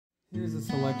Here's a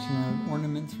selection of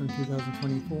ornaments from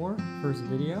 2024, first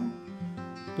video.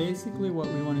 Basically what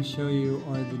we want to show you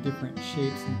are the different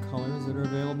shapes and colors that are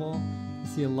available. You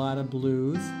see a lot of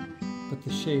blues, but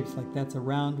the shapes, like that's a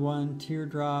round one,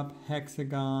 teardrop,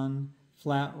 hexagon,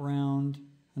 flat round,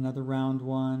 another round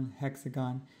one,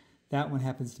 hexagon. That one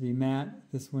happens to be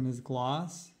matte. This one is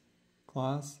gloss,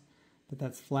 but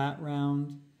that's flat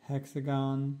round,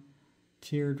 hexagon,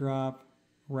 teardrop,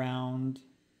 round,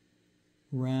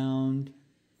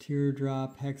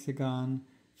 teardrop, hexagon,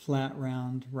 flat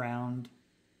round, round,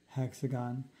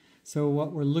 hexagon. So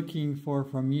what we're looking for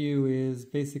from you is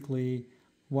basically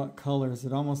what colors.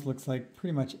 It almost looks like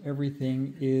pretty much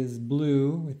everything is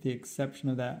blue with the exception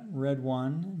of that red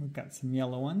one. We've got some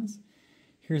yellow ones.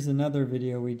 Here's another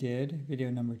video we did, video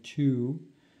number 2.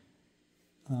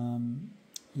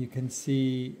 You can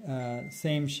see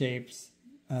same shapes.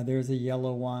 There's a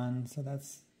yellow one, so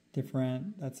that's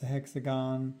different. That's a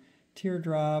hexagon,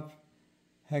 teardrop,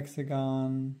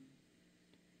 hexagon,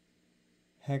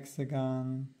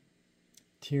 hexagon,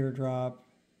 teardrop,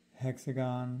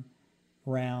 hexagon,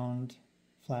 round,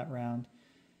 flat round.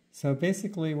 So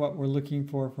basically what we're looking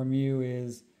for from you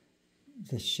is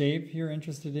the shape you're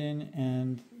interested in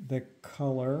and the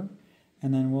color,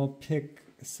 and then we'll pick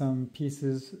some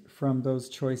pieces from those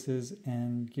choices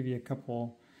and give you a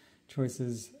couple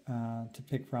choices to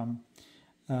pick from.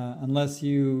 Unless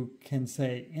you can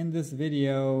say in this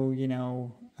video, you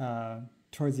know,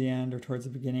 towards the end or towards the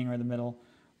beginning or the middle,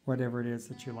 whatever it is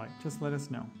that you like, just let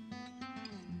us know.